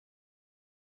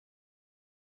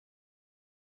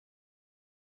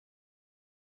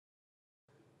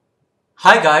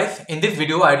Hi guys, in this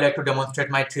video I'd like to demonstrate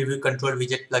my TreeView Control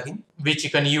Widget plugin, which you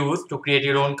can use to create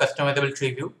your own customizable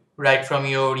tree view right from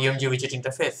your UMG widget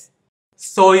interface.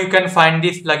 So you can find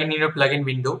this plugin in your plugin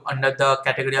window under the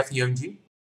category of UMG.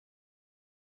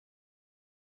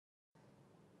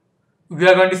 We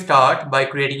are going to start by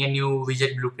creating a new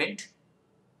widget blueprint.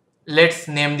 Let's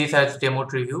name this as Demo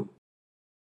TreeView.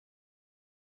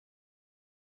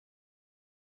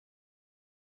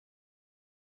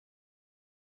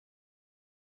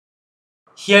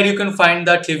 Here you can find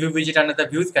the TreeView widget under the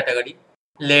Views category.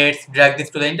 Let's drag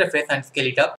this to the interface and scale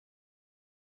it up.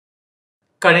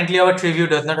 Currently our TreeView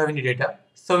does not have any data,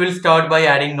 so we'll start by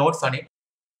adding nodes on it.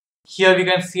 Here we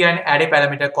can see an array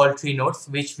parameter called tree nodes,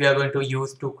 which we are going to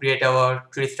use to create our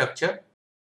tree structure.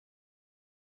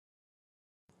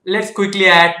 Let's quickly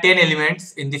add 10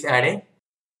 elements in this array.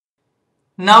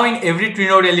 Now in every tree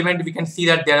node element, we can see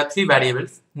that there are three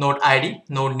variables: node ID,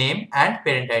 node name, and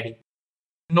parent ID.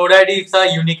 Node ID is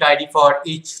a unique ID for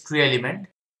each tree element.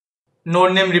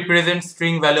 Node name represents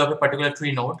string value of a particular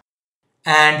tree node,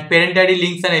 and parent ID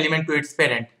links an element to its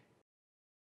parent.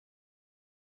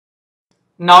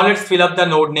 Now let's fill up the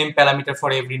node name parameter for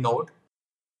every node.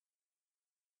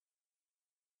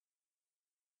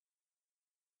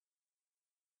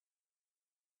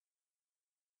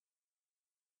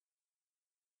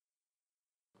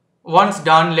 Once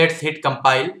done, let's hit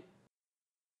compile.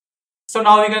 So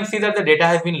now we can see that the data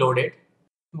has been loaded,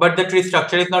 but the tree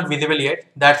structure is not visible yet.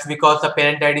 That's because the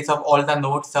parent IDs of all the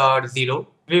nodes are 0.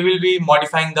 We will be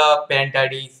modifying the parent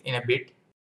IDs in a bit.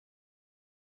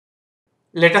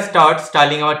 Let us start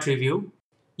styling our tree view.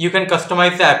 You can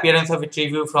customize the appearance of a tree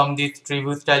view from this tree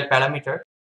view style parameter.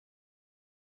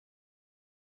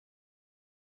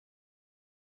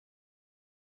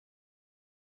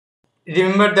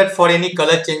 Remember that for any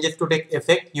color changes to take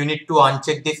effect, you need to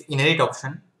uncheck this inherit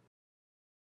option.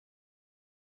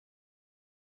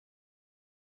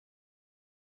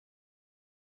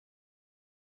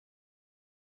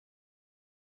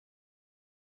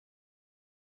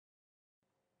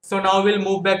 So now we'll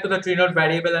move back to the tree node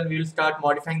variable and we'll start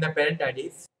modifying the parent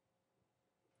IDs.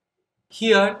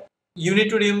 Here, you need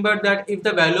to remember that if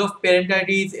the value of parent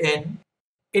ID is n,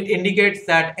 it indicates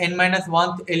that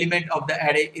n-1th element of the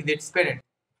array is its parent.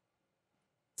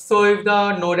 So if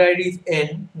the node ID is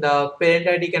n, the parent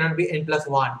ID cannot be n plus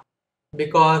 1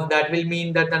 because that will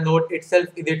mean that the node itself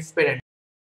is its parent.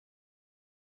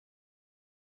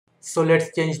 So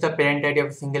let's change the parent ID of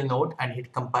a single node and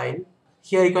hit compile.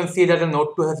 Here you can see that the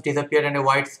node 2 has disappeared and a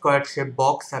white square shaped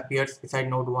box appears beside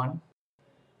node 1.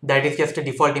 That is just a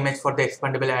default image for the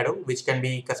expandable arrow, which can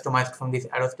be customized from this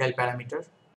arrow style parameter.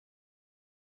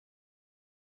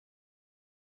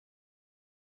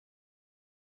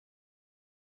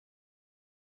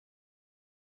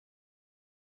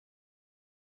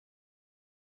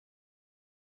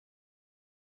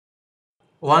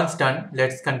 Once done,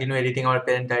 let's continue editing our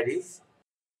parent IDs.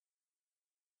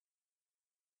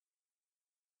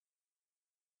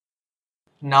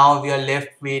 Now we are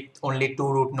left with only two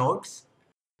root nodes.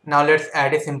 Now let's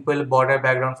add a simple border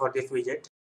background for this widget.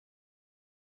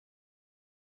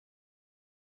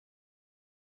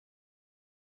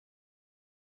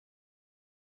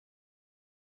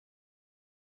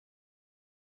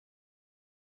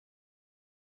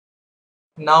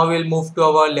 Now we'll move to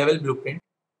our level blueprint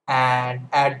and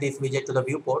add this widget to the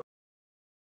viewport.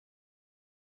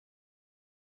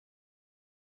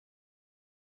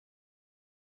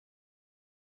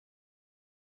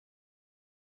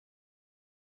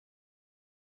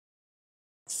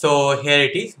 So here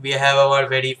it is. We have our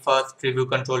very first TreeView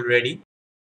control ready.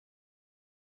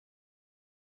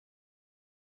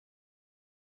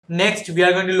 Next, we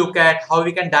are going to look at how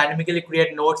we can dynamically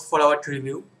create nodes for our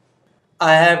TreeView.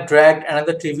 I have dragged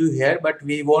another TreeView here, but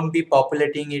we won't be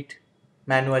populating it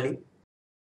manually.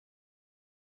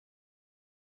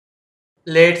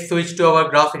 Let's switch to our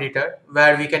graph editor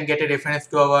where we can get a reference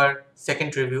to our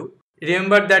second TreeView.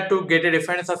 Remember that to get a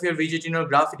reference of your widget in your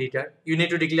graph editor, you need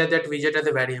to declare that widget as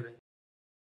a variable.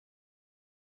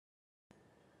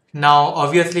 Now,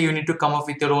 obviously, you need to come up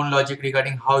with your own logic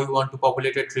regarding how you want to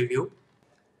populate a tree view.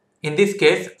 In this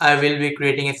case, I will be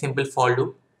creating a simple for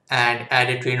loop and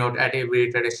add a tree node at every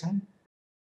iteration.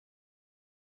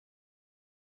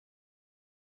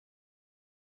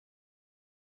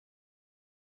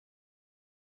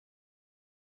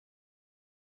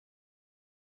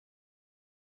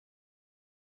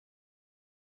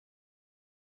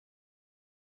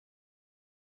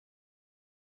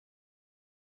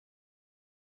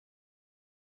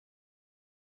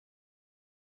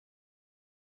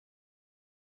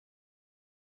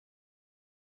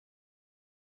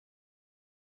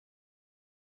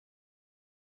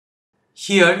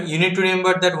 Here, you need to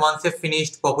remember that once you've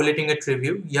finished populating a tree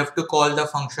view, you have to call the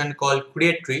function called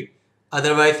createTree,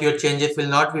 otherwise your changes will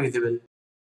not be visible.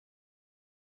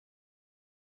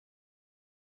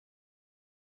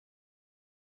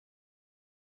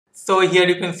 So here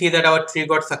you can see that our tree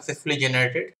got successfully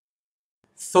generated.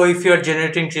 So if you are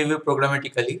generating tree view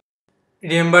programmatically,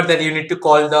 remember that you need to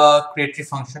call the createTree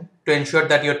function to ensure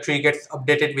that your tree gets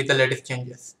updated with the latest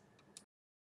changes.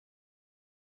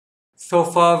 So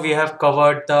far we have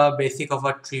covered the basic of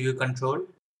our TreeView control.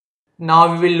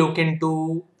 Now we will look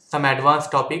into some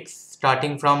advanced topics,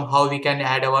 starting from how we can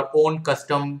add our own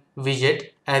custom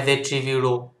widget as a TreeView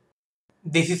row.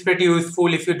 This is pretty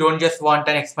useful if you don't just want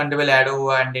an expandable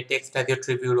arrow and a text as your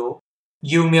TreeView row.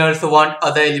 You may also want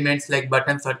other elements like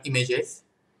buttons or images.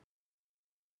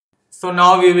 So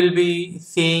now we will be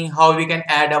seeing how we can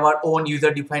add our own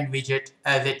user-defined widget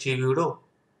as a TreeView row.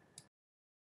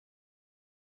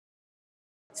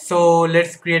 So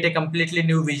let's create a completely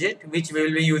new widget which we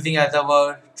will be using as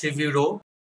our TreeView row.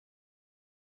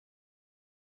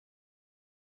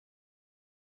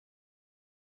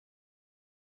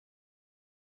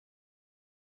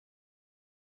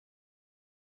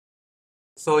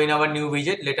 So in our new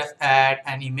widget, let us add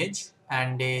an image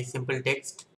and a simple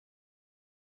text.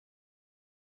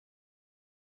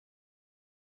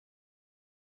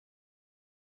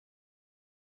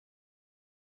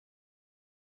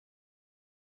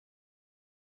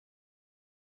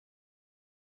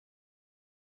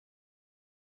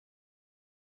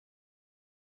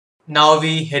 Now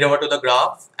we head over to the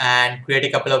graph and create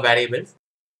a couple of variables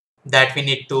that we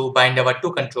need to bind our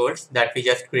two controls that we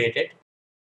just created.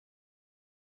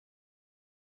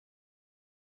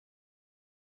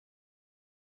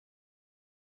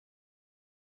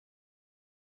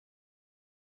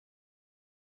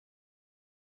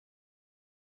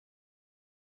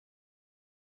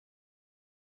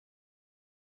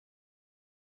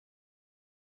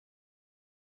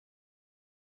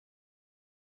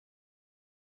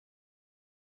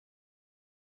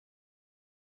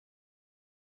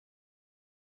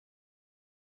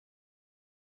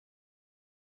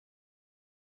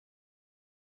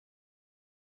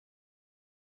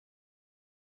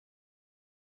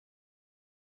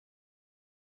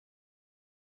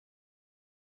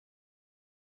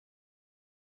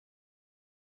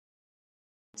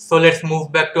 So let's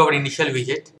move back to our initial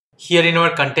widget. Here in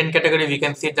our content category, we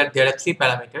can see that there are three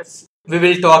parameters. We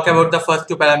will talk about the first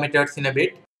two parameters in a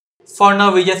bit. For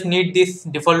now, we just need this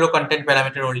default row content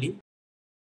parameter only.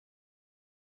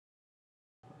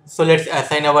 So let's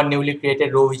assign our newly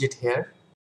created row widget here.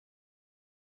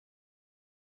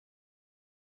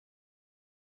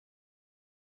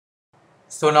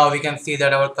 So now we can see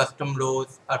that our custom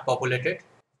rows are populated,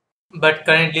 but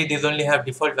currently these only have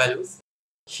default values.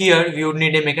 Here we would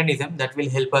need a mechanism that will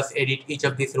help us edit each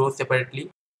of these rows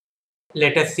separately.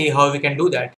 Let us see how we can do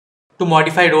that. To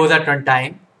modify rows at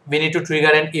runtime, we need to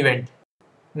trigger an event.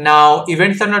 Now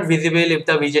events are not visible if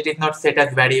the widget is not set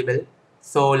as variable.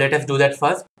 So let us do that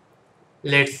first.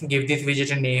 Let's give this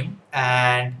widget a name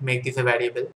and make this a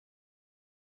variable.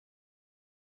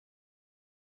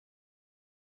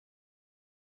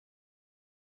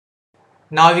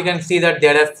 Now we can see that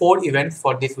there are 4 events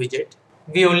for this widget.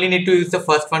 We only need to use the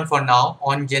first one for now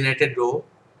on generated row.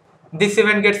 This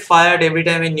event gets fired every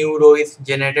time a new row is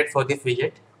generated for this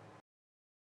widget.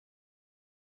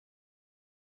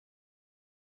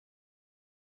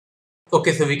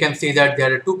 Okay, so we can see that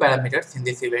there are two parameters in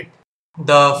this event.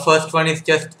 The first one is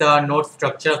just the node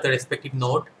structure of the respective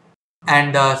node,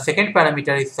 and the second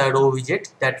parameter is the row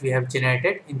widget that we have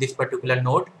generated in this particular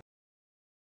node.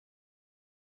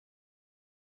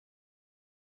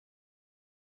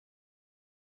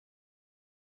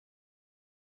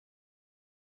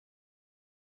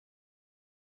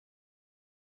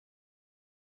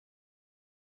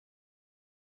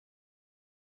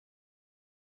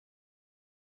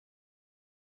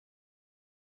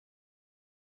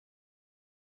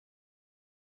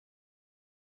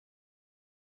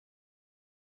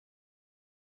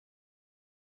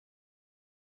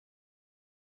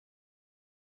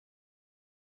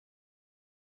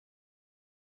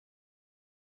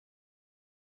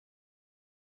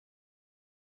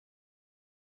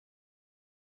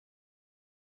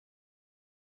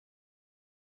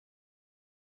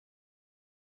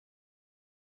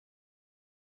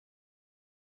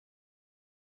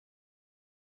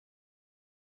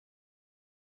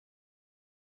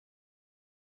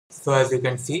 So as you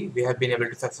can see, we have been able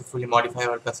to successfully modify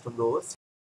our custom rows.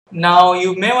 Now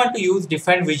you may want to use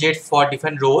different widgets for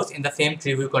different rows in the same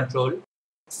TreeView control.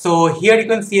 So here you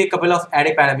can see a couple of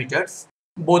array parameters.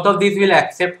 Both of these will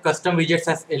accept custom widgets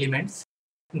as elements.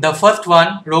 The first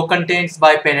one, row contains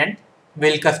by parent,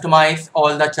 will customize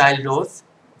all the child rows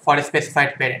for a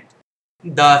specified parent.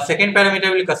 The second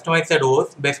parameter will customize the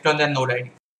rows based on the node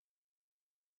ID.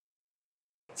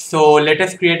 So let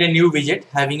us create a new widget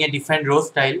having a different row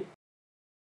style.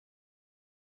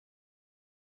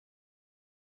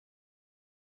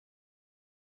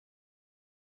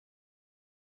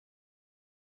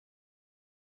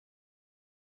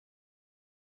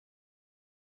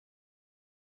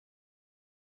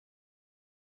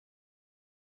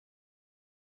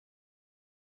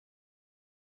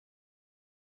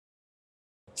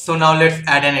 So now let's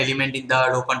add an element in the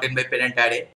row contained by parent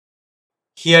array.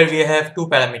 Here we have two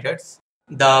parameters.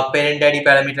 The parent ID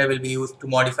parameter will be used to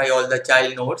modify all the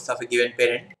child nodes of a given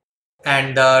parent,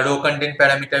 and the row content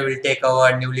parameter will take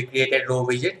our newly created row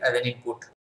widget as an input.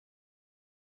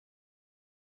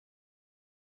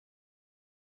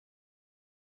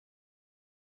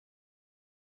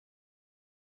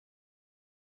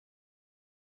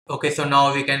 Okay, so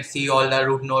now we can see all the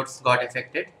root nodes got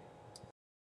affected.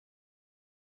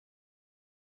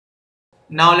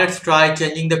 Now let's try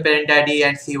changing the parent ID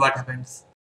and see what happens.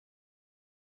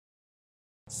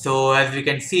 So as we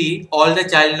can see, all the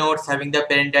child nodes having the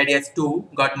parent ID as 2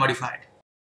 got modified.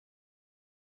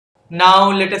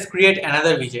 Now let us create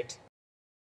another widget.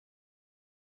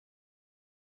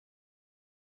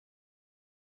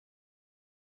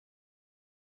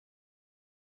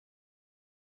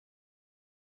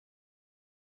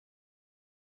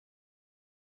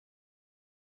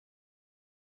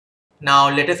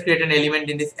 Now let us create an element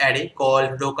in this array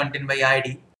called row content by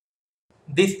ID.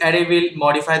 This array will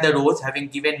modify the rows having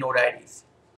given node IDs.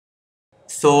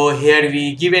 So here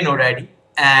we give a node ID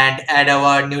and add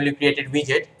our newly created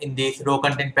widget in this row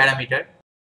content parameter.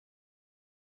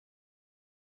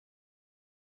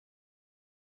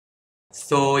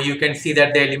 So you can see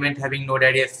that the element having node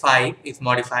ID as 5 is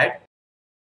modified.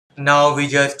 Now we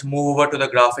just move over to the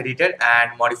graph editor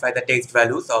and modify the text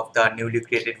values of the newly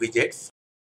created widgets.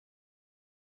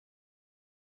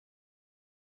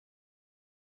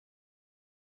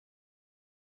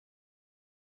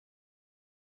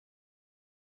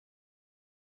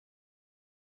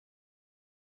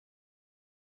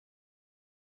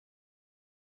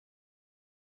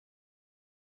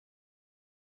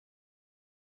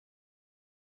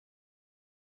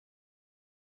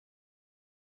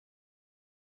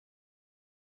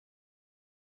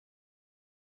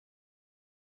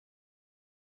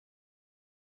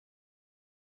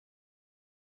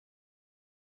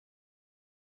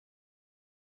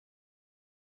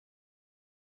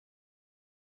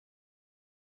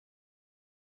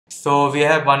 So we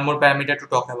have one more parameter to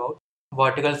talk about,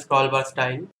 vertical scroll bar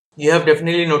style. You have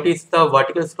definitely noticed the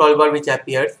vertical scroll bar which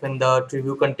appears when the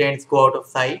TreeView contents go out of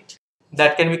sight.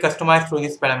 That can be customized through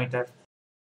this parameter.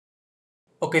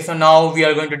 Okay, so now we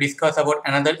are going to discuss about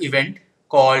another event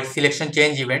called selection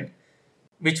change event,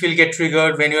 which will get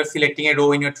triggered when you are selecting a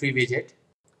row in your tree widget.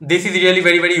 This is really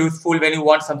very useful when you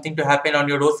want something to happen on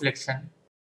your row selection.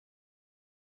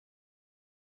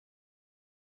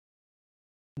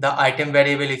 The item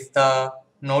variable is the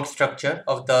node structure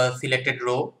of the selected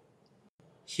row.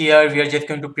 Here we are just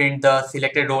going to print the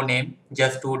selected row name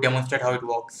just to demonstrate how it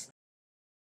works.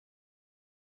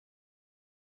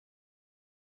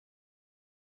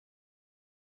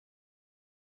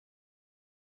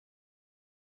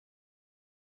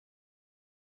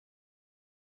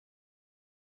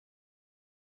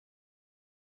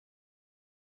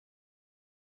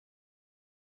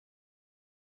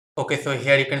 Okay, so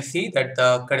here you can see that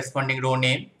the corresponding row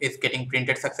name is getting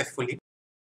printed successfully.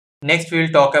 Next, we will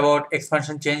talk about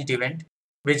expansion changed event,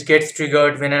 which gets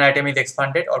triggered when an item is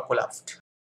expanded or collapsed.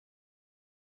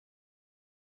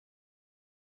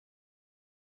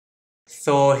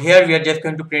 So here we are just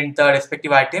going to print the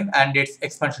respective item and its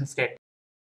expansion state.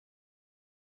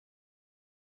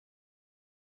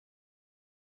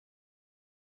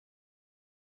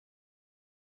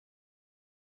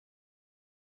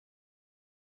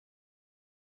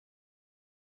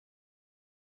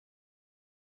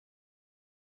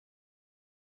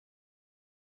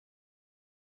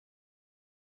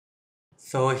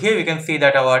 So here we can see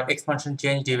that our expansion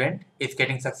changed event is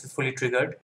getting successfully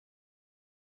triggered.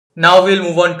 Now we'll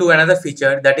move on to another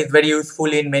feature that is very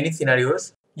useful in many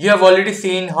scenarios. You have already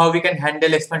seen how we can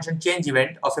handle expansion change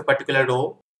event of a particular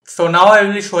row. So now I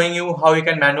will be showing you how you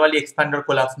can manually expand or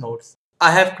collapse nodes.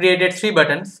 I have created 3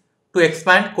 buttons to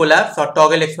expand, collapse or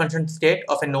toggle expansion state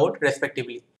of a node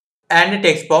respectively, and a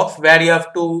text box where you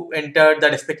have to enter the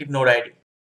respective node ID.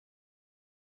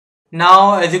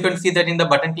 Now as you can see that in the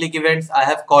button click events I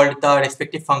have called the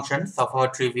respective functions of our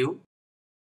tree view.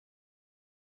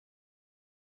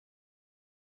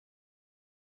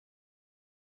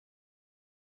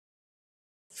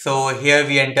 So here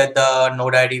we enter the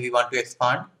node ID we want to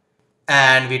expand,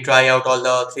 and we try out all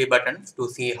the 3 buttons to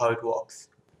see how it works.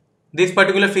 This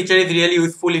particular feature is really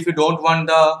useful if you don't want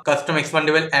the custom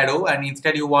expandable arrow and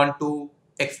instead you want to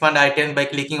expand items by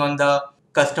clicking on the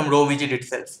custom row widget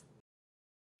itself.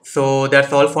 So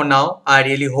that's all for now. I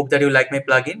really hope that you like my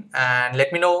plugin and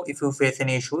let me know if you face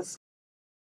any issues.